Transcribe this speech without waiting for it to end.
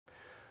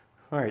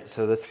All right,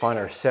 so let's find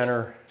our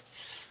center.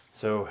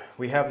 So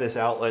we have this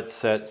outlet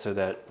set so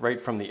that right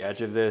from the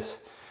edge of this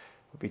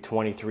would be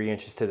 23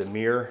 inches to the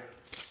mirror.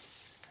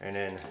 And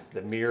then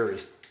the mirror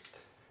is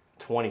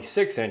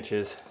 26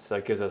 inches, so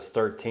that gives us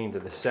 13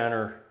 to the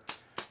center.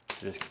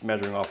 Just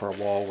measuring off our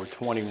wall, we're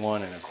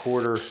 21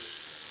 1/4.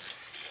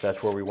 So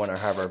that's where we want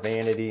to have our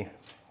vanity,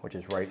 which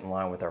is right in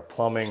line with our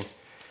plumbing.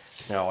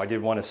 Now I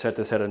did want to set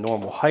this at a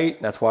normal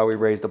height. That's why we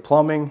raised the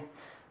plumbing.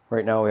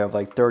 Right now we have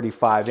like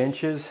 35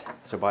 inches.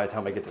 So by the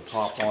time I get the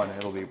top on,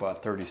 it'll be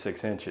about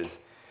 36 inches.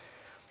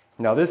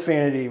 Now this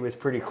vanity was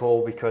pretty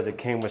cool because it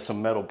came with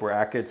some metal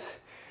brackets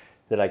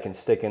that I can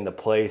stick into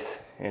place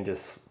and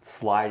just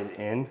slide it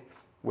in,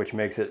 which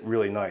makes it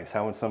really nice.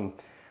 Having some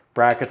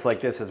brackets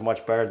like this is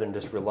much better than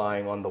just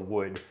relying on the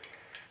wood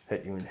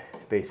that you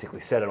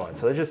basically set it on.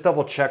 So let's just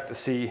double check to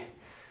see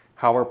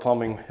how our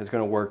plumbing is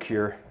going to work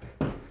here.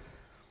 I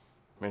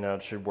mean,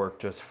 that should work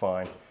just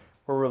fine.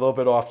 We're a little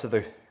bit off to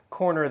the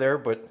corner there,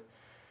 but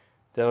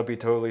that'll be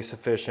totally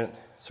sufficient.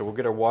 So we'll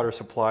get our water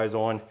supplies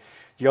on.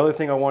 The other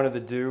thing I wanted to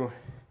do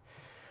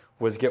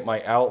was get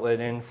my outlet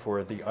in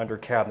for the under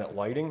cabinet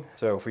lighting.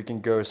 So if we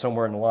can go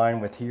somewhere in line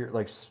with here,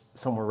 like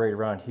somewhere right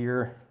around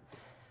here,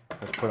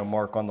 let's put a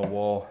mark on the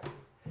wall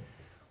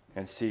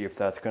and see if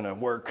that's gonna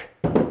work.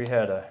 We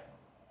had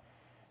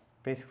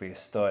basically a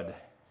stud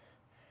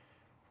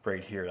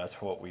right here.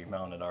 That's what we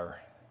mounted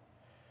our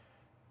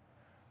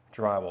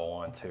drywall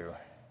onto.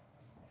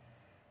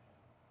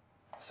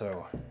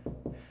 So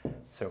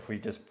if we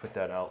just put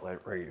that outlet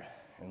right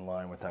in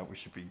line with that, we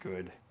should be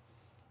good.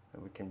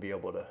 And we can be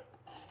able to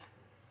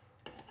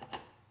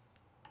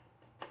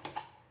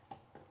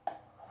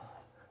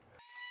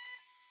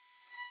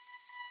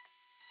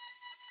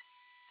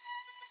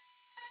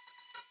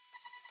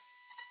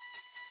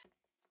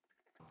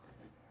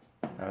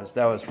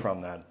that was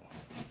from that.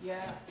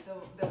 Yeah,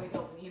 that we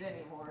don't need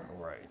anymore.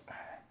 Right.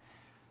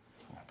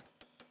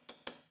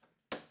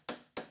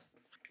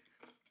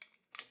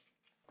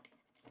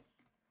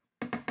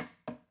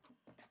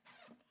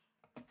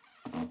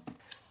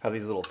 Have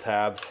these little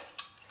tabs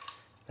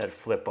that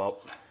flip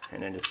up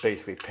and then just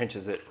basically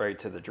pinches it right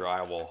to the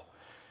drywall.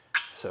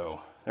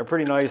 So they're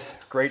pretty nice,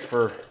 great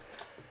for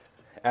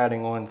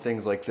adding on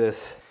things like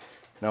this.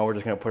 Now we're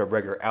just gonna put a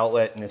regular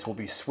outlet, and this will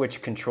be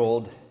switch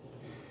controlled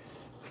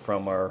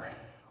from our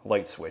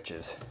light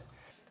switches.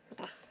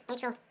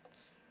 Neutral.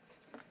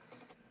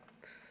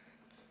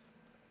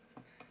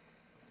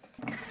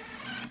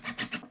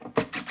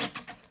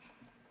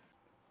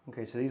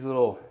 Okay, so these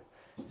little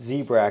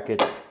Z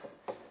brackets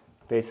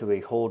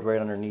basically hold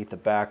right underneath the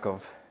back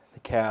of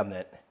the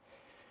cabinet.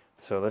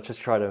 So let's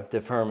just try to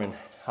determine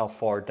how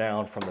far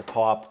down from the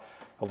top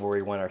of where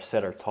we want to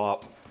set our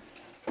top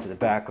to the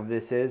back of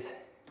this is.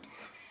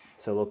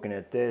 So looking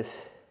at this,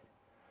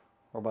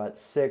 we're about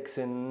 6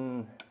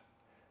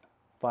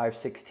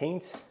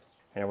 5/16.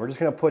 And we're just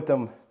gonna put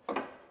them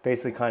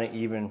basically kind of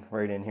even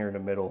right in here in the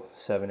middle,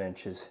 7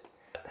 inches.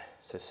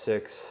 So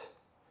 6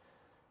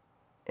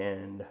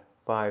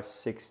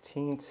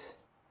 5/16.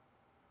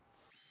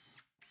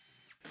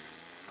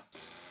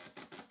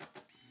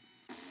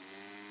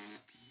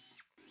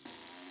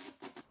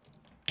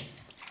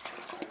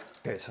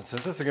 Okay, so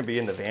since this is gonna be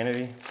in the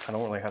vanity, I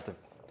don't really have to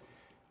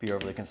be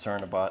overly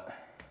concerned about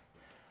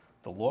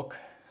the look.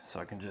 So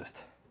I can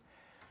just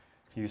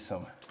use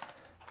some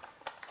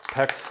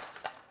PEX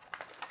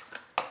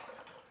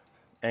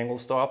angle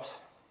stops.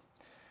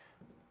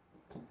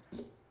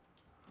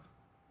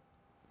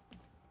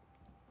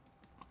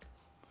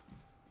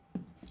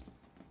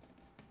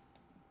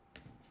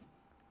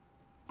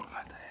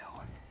 What the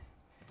hell?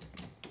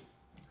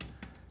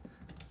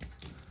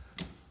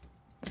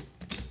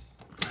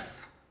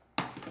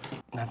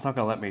 That's not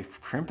gonna let me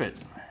crimp it.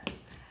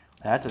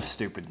 That's a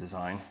stupid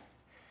design.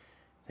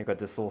 They got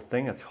this little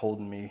thing that's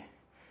holding me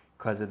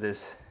because of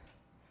this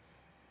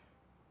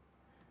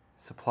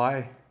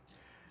supply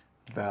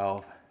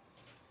valve.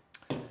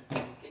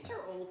 Get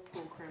your old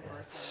school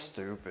crimper.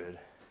 Stupid.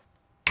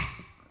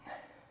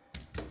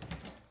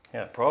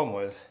 Yeah, the problem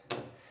was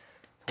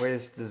the way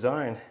it's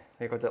designed,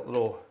 they got that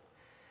little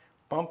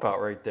bump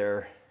out right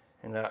there,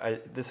 and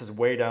this is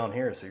way down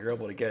here, so you're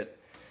able to get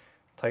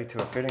tight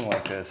to a fitting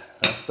like this.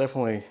 That's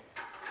definitely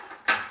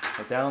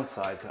a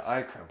downside to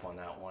eye crimp on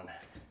that one.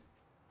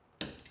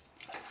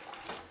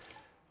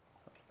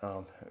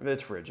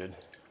 It's rigid.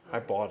 I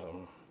bought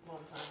them. Long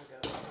time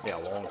ago. Yeah,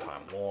 long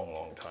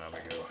time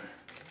ago.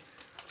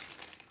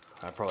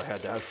 I probably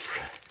had that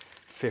for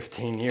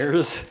 15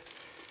 years.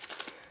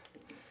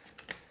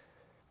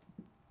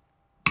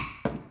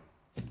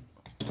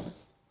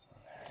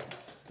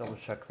 Double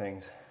check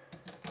things.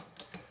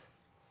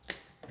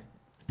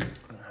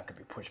 That could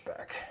be pushed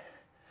back.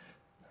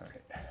 All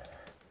right.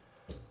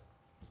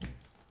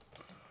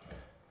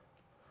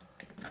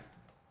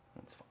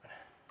 That's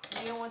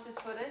fine. You don't want this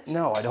footage?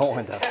 No, I don't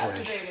want that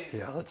footage. Captivating.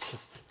 Yeah, let's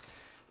just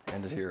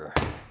end it here.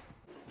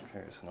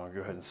 Okay, so now I'll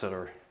go ahead and set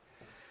our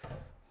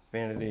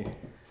vanity.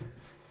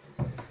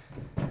 Make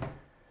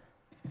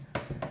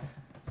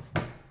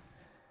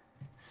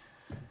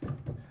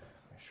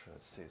sure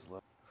it stays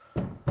low.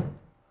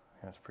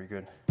 That's pretty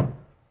good. It'd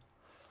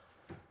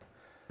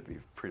be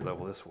pretty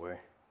level this way.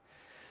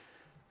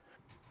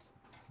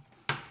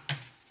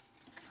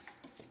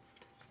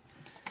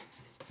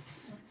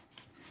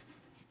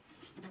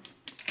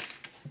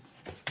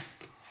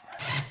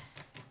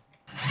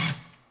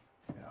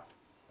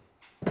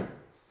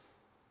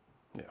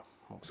 Yeah,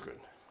 looks good.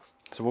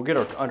 So we'll get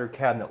our under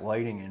cabinet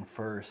lighting in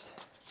first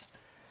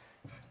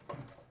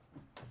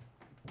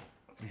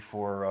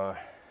before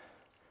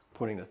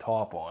putting the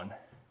top on.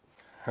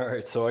 All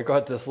right, so I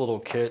got this little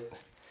kit.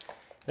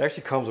 It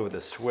actually comes with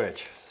a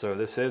switch. So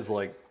this is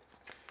like,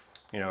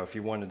 you know, if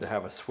you wanted to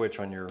have a switch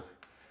on your,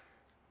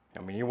 I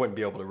mean, you wouldn't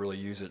be able to really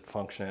use it,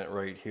 function it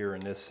right here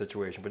in this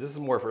situation, but this is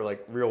more for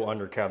like real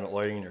under cabinet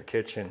lighting in your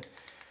kitchen.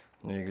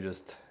 And you could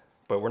just,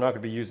 but we're not gonna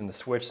be using the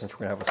switch since we're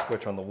gonna have a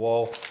switch on the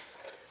wall.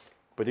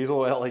 But these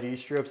little LED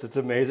strips, it's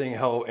amazing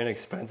how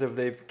inexpensive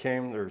they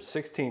became. They're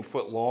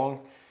 16-foot long,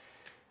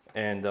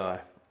 and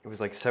it was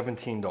like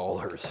 $17.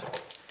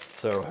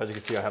 So as you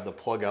can see, I have the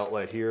plug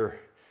outlet here,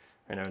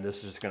 and then this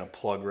is just gonna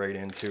plug right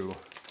into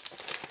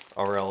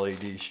our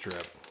LED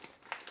strip.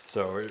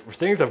 So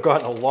things have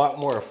gotten a lot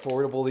more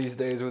affordable these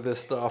days with this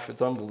stuff.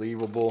 It's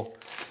unbelievable.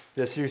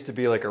 This used to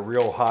be like a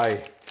real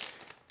high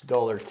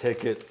dollar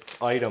ticket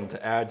item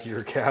to add to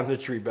your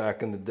cabinetry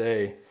back in the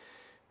day.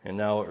 And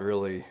now it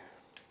really,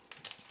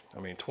 I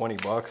mean, 20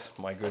 bucks,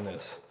 my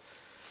goodness.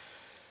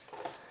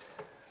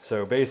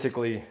 So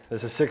basically,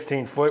 this is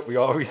 16 foot. We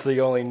obviously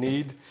only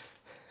need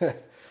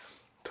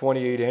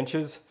 28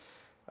 inches.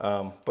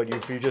 But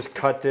if you just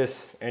cut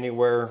this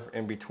anywhere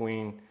in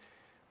between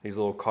these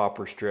little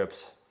copper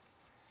strips,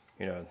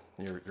 you know,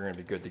 you're gonna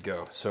be good to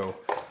go. So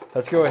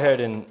let's go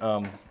ahead and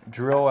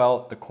drill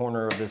out the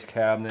corner of this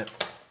cabinet.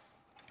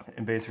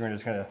 And basically we're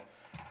just gonna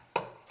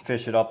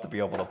fish it up to be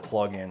able to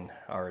plug in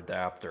our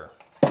adapter.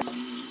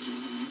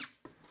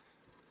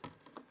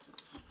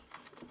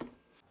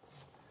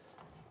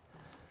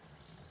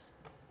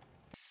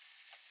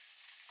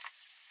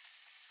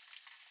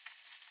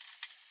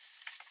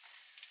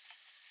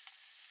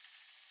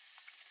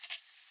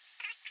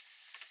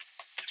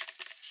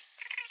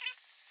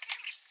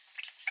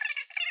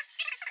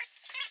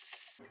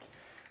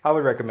 I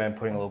would recommend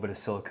putting a little bit of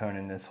silicone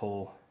in this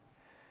hole,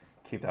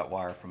 keep that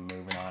wire from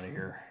moving out of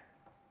here.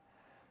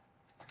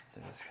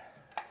 So just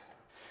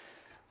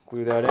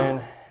glue that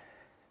in.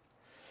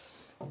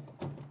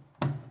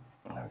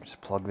 Now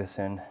just plug this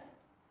in.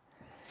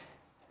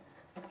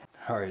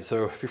 All right,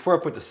 so before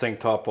I put the sink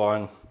top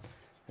on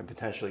and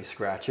potentially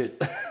scratch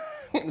it,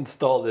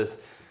 install this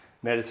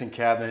medicine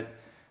cabinet,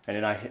 and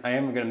then I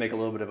am gonna make a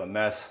little bit of a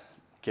mess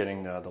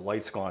getting the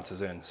light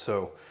sconces in.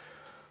 So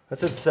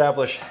let's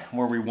establish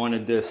where we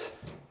wanted this.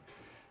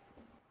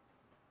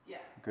 Yeah.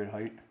 Good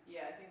height.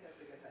 Yeah, I think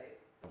that's a good height.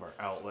 Of our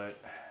outlet.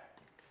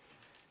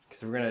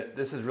 Because we're gonna,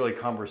 this is really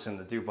cumbersome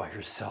to do by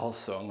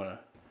yourself, so I'm gonna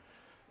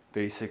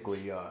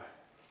basically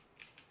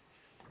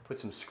put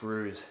some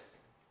screws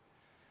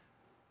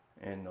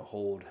in the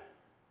hold.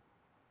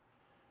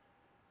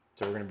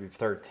 So we're gonna be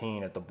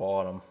 13 at the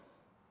bottom.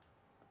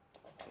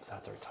 So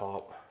that's our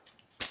top.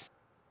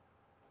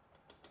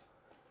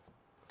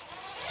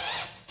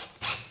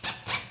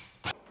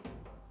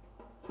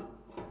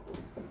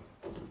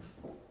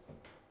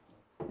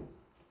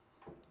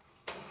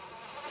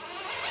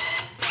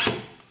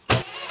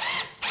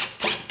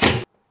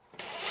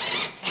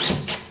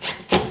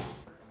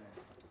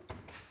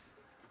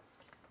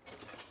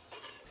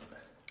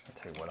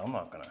 I'm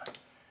not gonna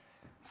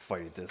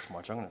fight it this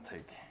much. I'm gonna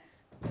take.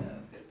 Yeah, I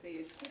was gonna say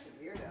you should take the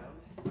mirror down.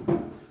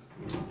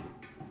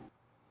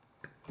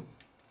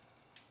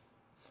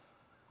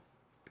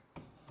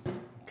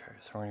 Okay,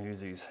 so we're gonna use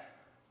these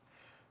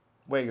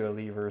Wago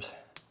levers.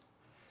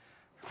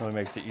 Really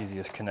makes the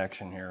easiest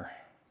connection here.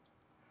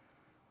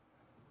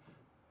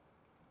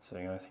 So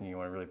the only thing you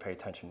want to really pay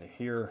attention to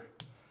here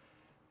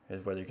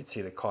is whether you can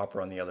see the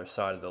copper on the other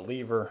side of the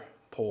lever.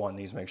 Pull on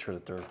these, make sure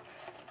that they're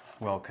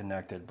well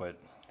connected, but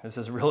this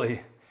is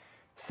really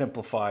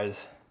simplifies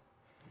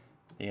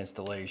the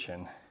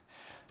installation.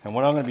 And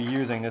what I'm going to be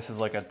using, this is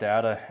like a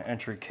data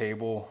entry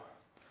cable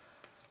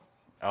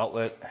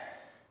outlet.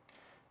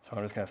 So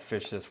I'm just going to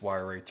fish this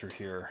wire right through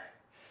here.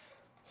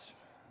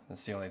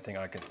 That's the only thing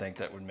I could think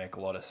that would make a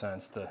lot of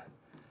sense to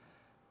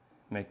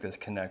make this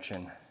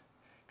connection.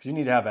 Because you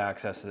need to have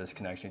access to this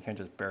connection. You can't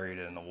just bury it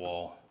in the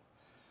wall.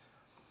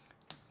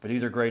 But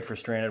these are great for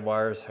stranded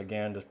wires.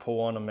 Again, just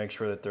pull on them, make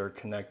sure that they're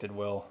connected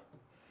well.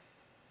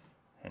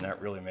 And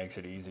that really makes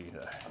it easy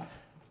to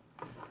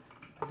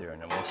do.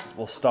 And then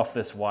we'll stuff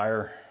this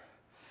wire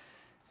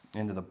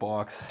into the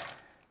box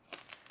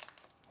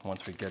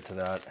once we get to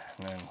that.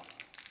 And then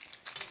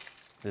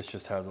this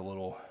just has a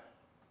little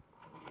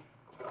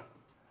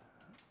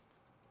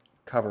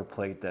cover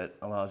plate that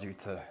allows you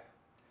to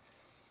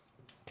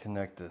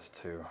connect this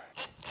to.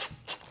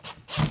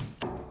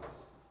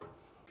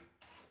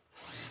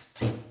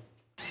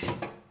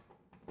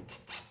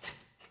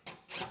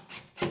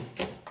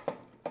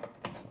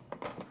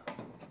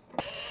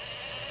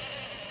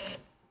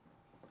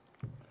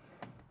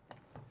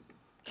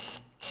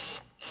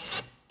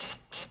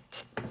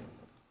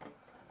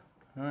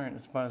 All right,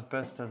 it's about as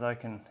best as I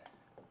can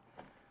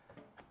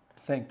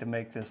think to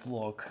make this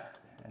look.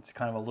 It's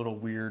kind of a little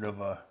weird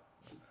of a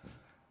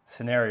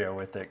scenario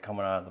with it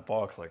coming out of the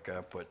box like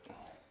that, but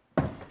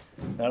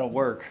that'll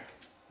work.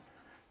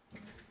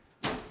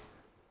 Do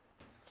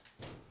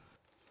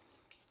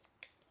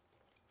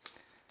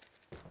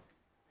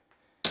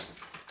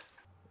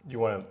you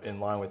want it in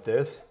line with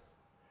this?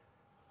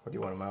 Or do you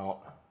want them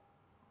out?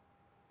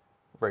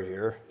 Right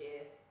here?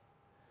 Yeah.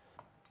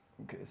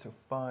 Okay, so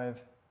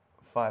 5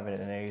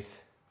 1/8.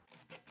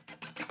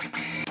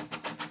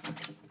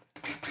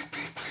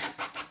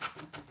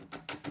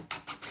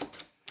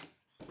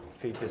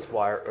 Feed this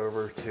wire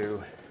over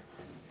to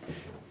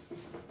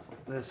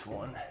this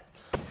one.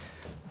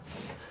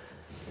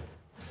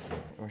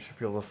 We should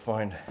be able to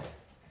find,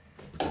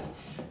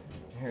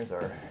 here's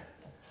our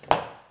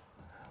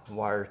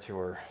wire to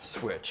our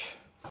switch.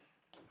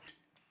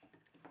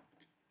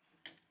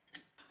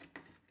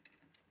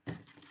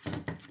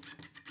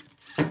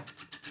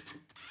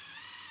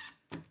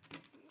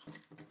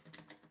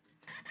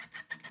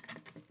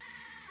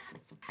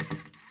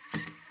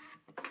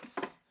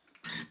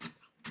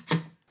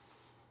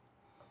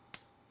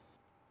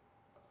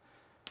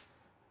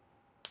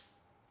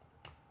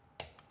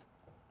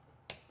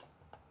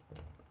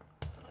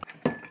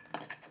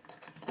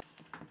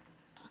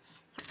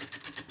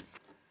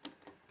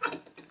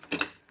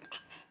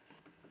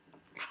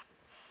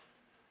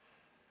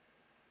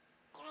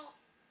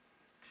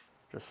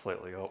 Just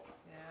slightly up.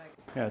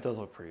 Yeah, it does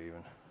look pretty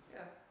even. Yeah.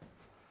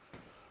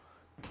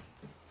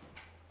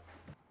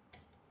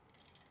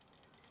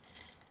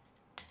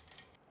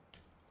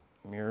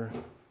 Mirror,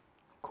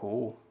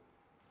 cool.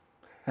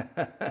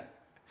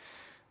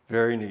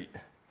 Very neat.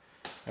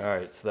 All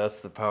right, so that's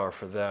the power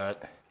for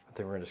that. I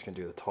think we're just gonna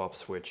do the top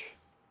switch.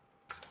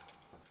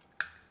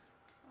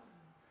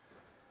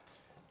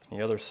 The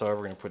other side,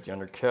 we're gonna put the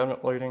under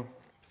cabinet lighting.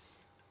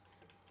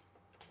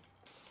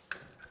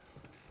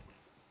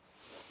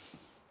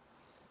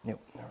 Yep,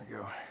 there we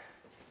go.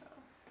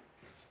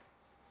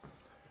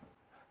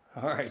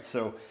 All right,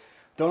 so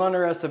don't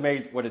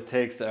underestimate what it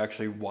takes to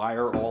actually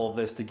wire all of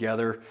this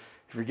together.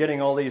 If you're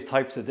getting all these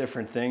types of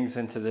different things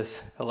into this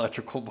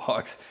electrical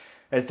box,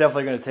 it's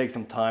definitely going to take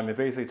some time. It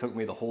basically took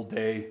me the whole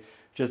day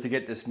just to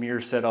get this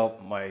mirror set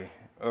up, my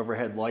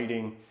overhead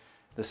lighting,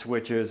 the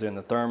switches, and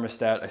the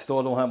thermostat. I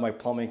still don't have my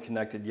plumbing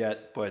connected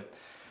yet, but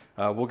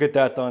we'll get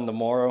that done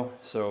tomorrow.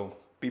 So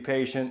be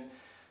patient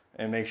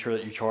and make sure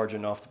that you charge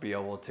enough to be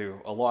able to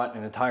allot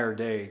an entire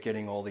day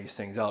getting all these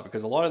things out,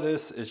 because a lot of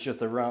this is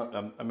just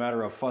a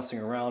matter of fussing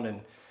around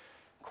and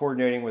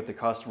coordinating with the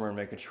customer and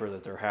making sure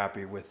that they're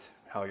happy with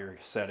how you're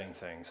setting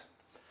things.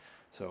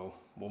 So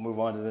we'll move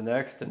on to the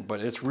next,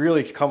 but it's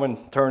really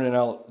turning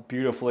out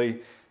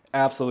beautifully.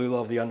 Absolutely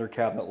love the under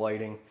cabinet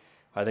lighting.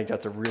 I think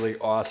that's a really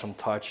awesome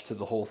touch to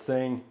the whole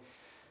thing,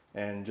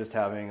 and just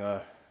having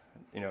a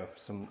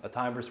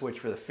timer switch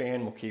for the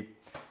fan will keep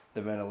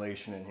the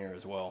ventilation in here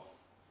as well.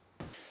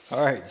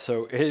 All right,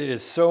 so it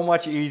is so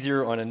much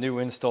easier on a new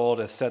install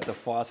to set the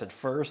faucet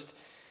first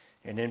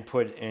and then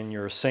put in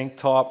your sink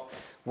top.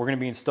 We're going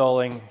to be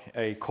installing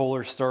a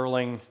Kohler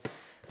Sterling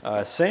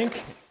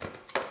sink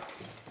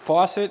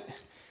faucet,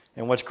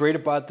 and what's great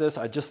about this,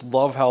 I just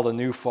love how the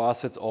new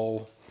faucets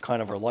all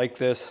kind of are like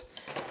this,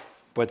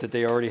 but that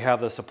they already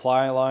have the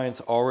supply lines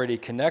already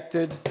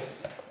connected.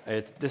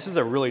 This is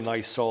a really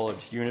nice solid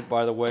unit,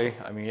 by the way.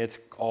 I mean, it's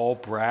all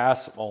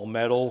brass, all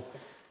metal,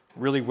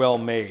 really well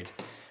made.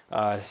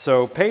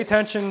 So pay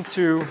attention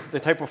to the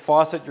type of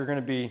faucet you're going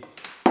to be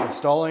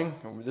installing.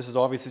 This is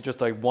obviously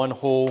just a one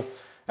hole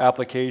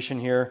application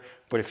here,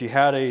 but if you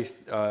had a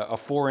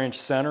 4-inch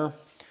center,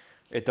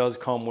 it does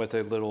come with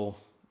a little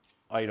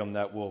item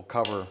that will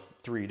cover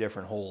 3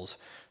 different holes.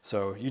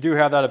 So you do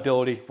have that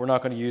ability. We're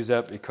not going to use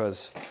that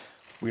because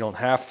we don't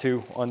have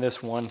to on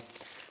this one,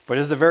 but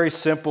it's a very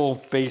simple,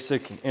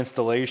 basic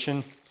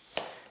installation.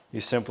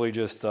 You simply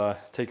just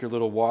take your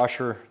little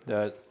washer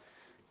that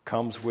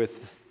comes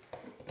with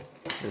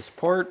this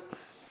part,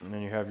 and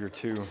then you have your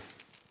 2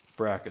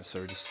 brackets.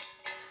 So just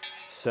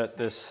set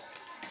this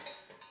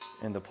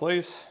into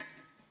place.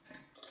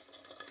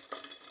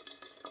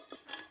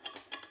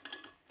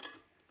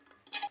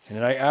 And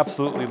then I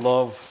absolutely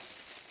love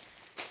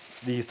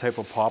these type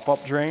of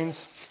pop-up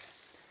drains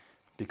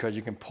because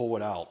you can pull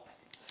it out.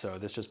 So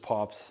this just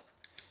pops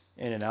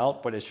in and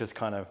out, but it's just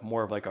kind of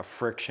more of like a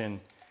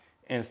friction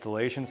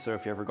installation. So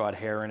if you ever got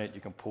hair in it,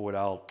 you can pull it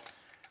out,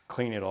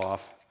 clean it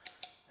off,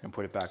 and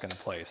put it back into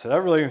place. So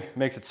that really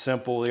makes it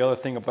simple. The other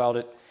thing about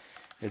it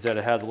is that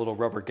it has a little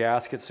rubber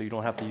gasket, so you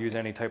don't have to use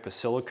any type of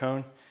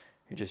silicone.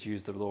 You just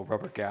use the little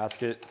rubber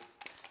gasket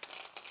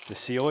to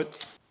seal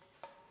it.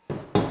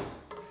 So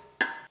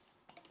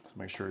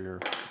make sure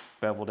your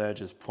beveled edge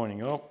is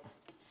pointing up.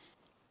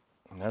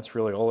 And that's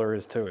really all there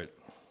is to it.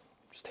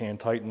 Just hand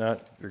tighten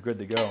that, you're good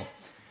to go.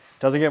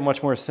 Doesn't get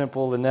much more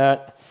simple than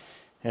that.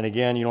 And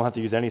again, you don't have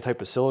to use any type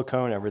of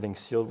silicone. Everything's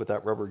sealed with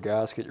that rubber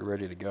gasket. You're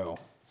ready to go.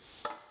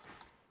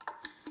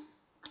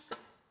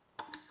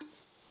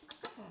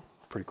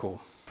 Pretty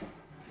cool.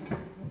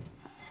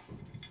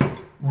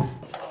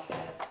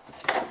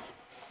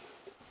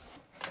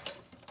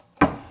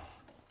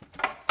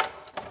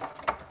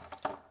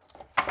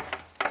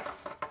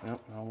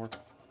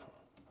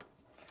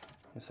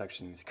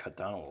 section needs to cut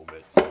down a little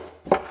bit.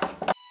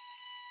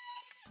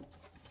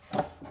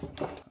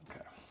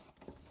 Okay.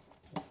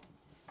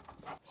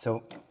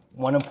 So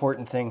one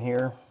important thing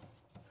here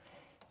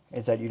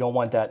is that you don't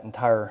want that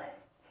entire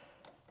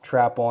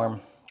trap arm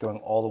going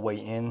all the way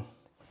in.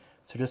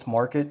 So just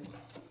mark it.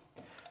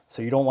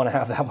 So you don't want to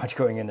have that much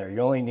going in there. You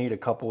only need a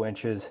couple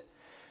inches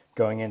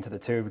going into the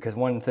tube, because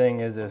one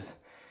thing is if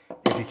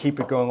you keep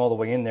it going all the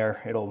way in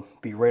there, it'll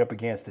be right up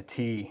against the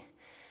T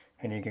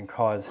and you can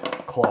cause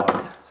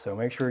clogs. So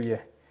make sure you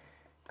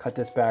cut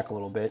this back a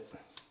little bit.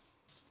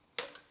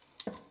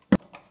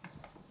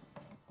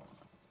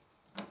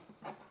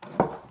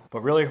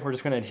 But really, we're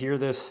just going to adhere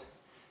this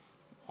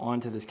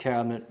onto this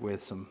cabinet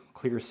with some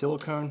clear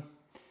silicone,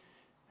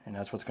 and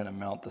that's what's going to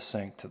mount the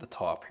sink to the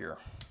top here.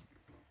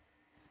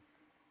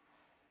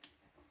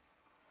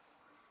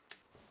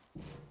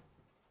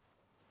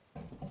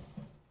 So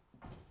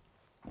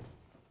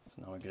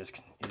now we can just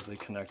easily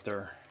connect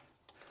our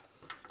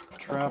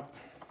trap.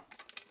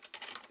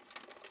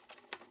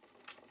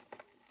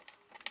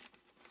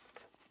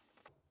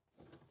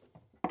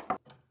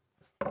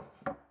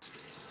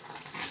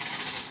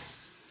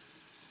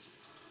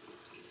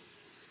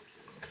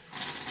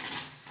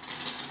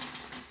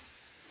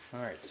 All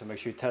right, so make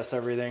sure you test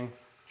everything.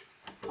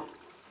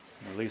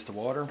 Release the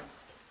water.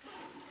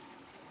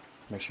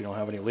 Make sure you don't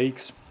have any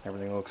leaks.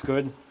 Everything looks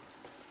good.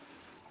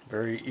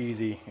 Very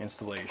easy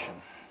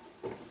installation.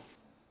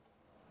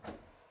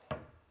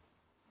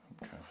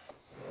 Okay.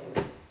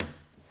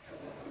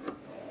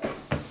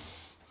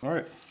 All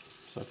right,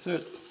 so that's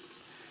it.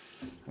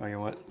 Oh, you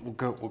know what? We'll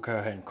go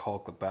ahead and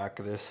caulk the back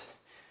of this.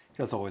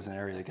 That's always an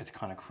area that gets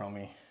kind of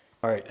crummy.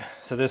 All right,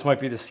 so this might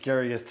be the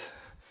scariest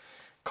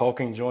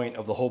caulking joint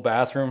of the whole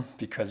bathroom,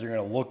 because you're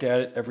going to look at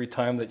it every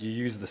time that you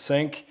use the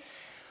sink,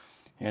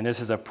 and this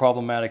is a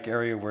problematic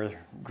area where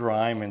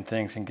grime and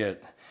things can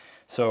get.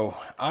 So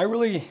I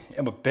really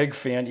am a big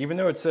fan, even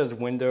though it says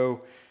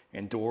window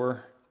and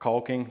door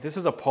caulking, this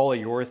is a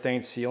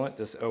polyurethane sealant,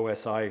 this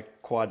OSI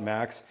Quad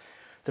Max.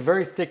 It's a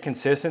very thick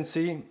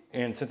consistency,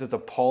 and since it's a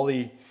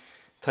poly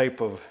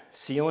type of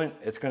sealant,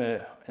 it's going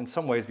to in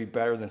some ways be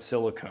better than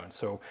silicone.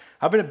 So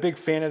I've been a big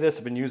fan of this.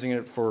 I've been using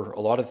it for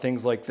a lot of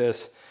things like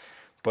this.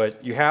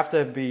 But you have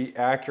to be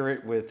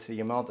accurate with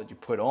the amount that you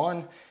put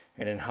on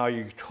and then how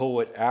you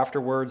tool it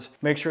afterwards.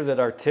 Make sure that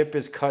our tip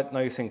is cut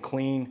nice and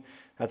clean.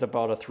 That's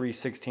about a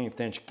 3/16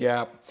 inch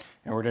gap.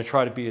 And we're gonna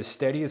try to be as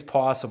steady as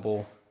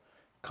possible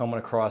coming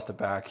across the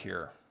back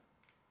here.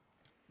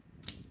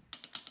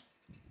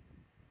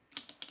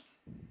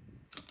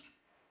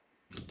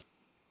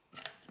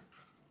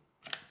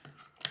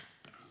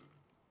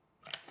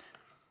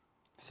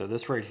 So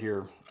this right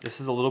here,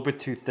 this is a little bit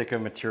too thick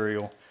of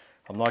material.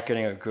 I'm not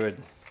getting a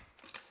good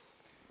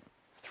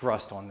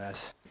thrust on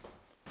this.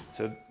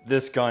 So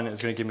this gun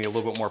is going to give me a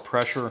little bit more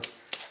pressure.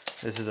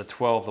 This is a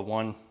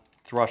 12:1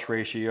 thrust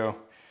ratio.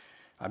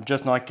 I'm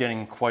just not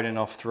getting quite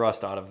enough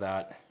thrust out of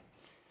that.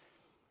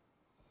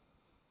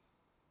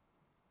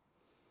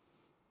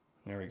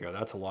 There we go.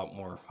 That's a lot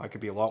more. I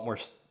could be a lot more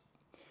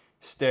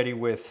steady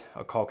with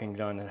a caulking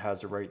gun that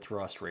has the right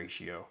thrust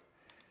ratio.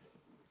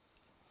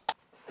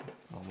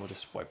 Well, we'll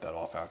just wipe that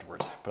off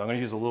afterwards. But I'm going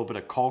to use a little bit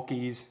of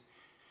caulkies.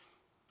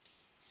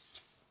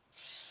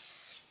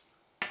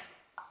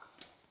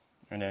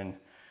 And then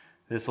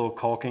this little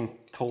caulking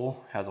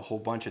tool has a whole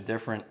bunch of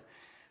different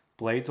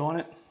blades on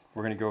it.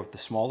 We're going to go with the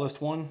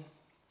smallest one.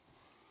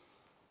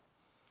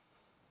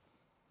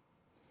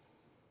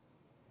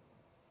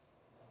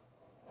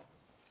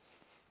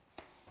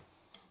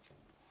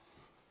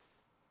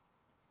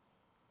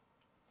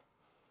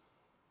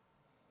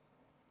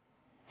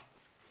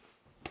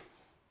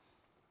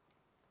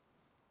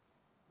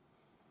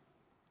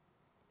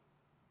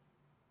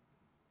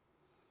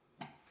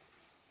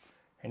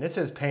 And this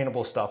is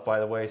paintable stuff, by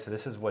the way, so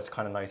this is what's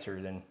kind of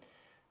nicer than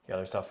the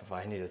other stuff. If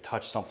I need to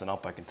touch something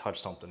up, I can touch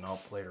something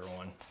up later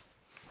on.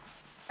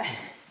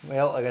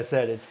 Well, like I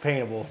said, it's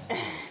paintable.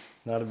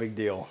 Not a big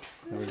deal.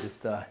 Let me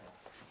just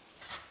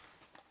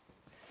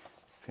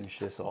finish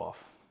this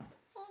off.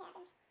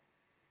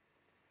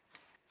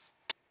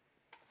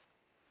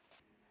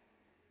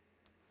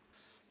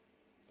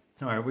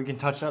 All right, we can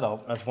touch that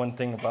up. That's one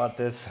thing about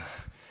this.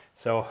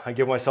 So I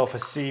give myself a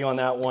C on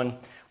that one.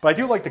 But I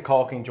do like the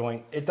caulking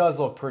joint. It does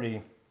look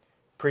pretty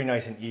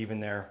nice and even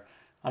there.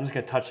 I'm just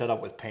gonna touch that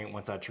up with paint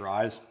once that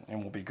dries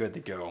and we'll be good to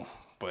go.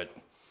 But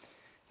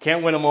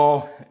can't win them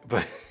all,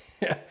 but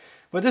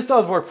but this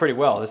does work pretty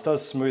well. This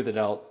does smooth it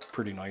out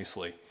pretty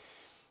nicely.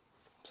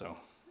 So